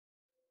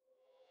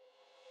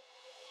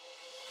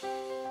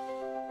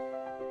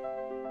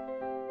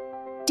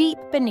Deep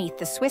beneath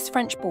the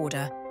Swiss-French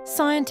border,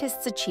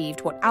 scientists achieved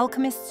what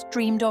alchemists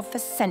dreamed of for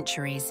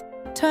centuries,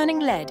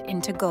 turning lead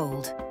into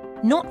gold.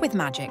 Not with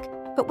magic,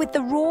 but with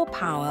the raw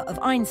power of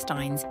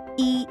Einstein's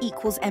E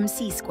equals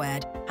mc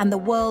squared and the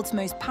world's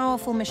most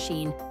powerful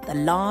machine, the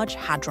Large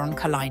Hadron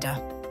Collider.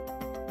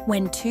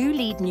 When two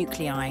lead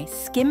nuclei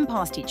skim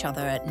past each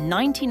other at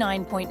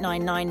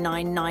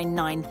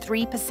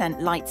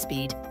 99.9999993% light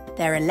speed,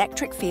 their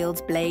electric fields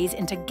blaze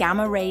into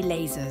gamma-ray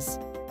lasers.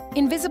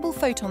 Invisible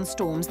photon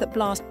storms that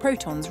blast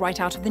protons right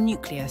out of the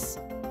nucleus.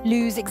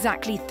 Lose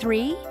exactly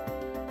 3?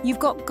 You've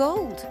got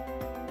gold.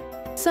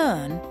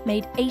 CERN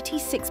made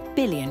 86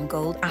 billion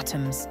gold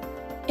atoms,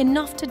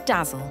 enough to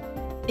dazzle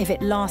if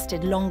it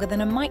lasted longer than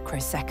a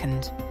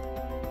microsecond.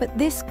 But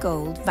this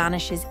gold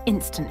vanishes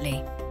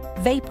instantly,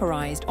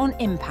 vaporized on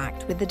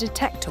impact with the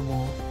detector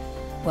wall,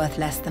 worth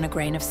less than a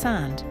grain of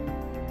sand.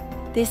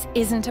 This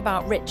isn't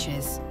about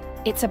riches,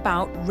 it's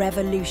about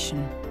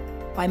revolution.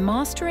 By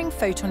mastering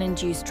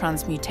photon-induced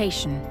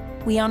transmutation,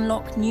 we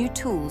unlock new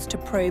tools to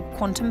probe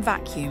quantum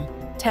vacuum,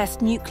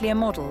 test nuclear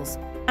models,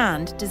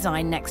 and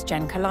design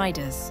next-gen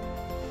colliders.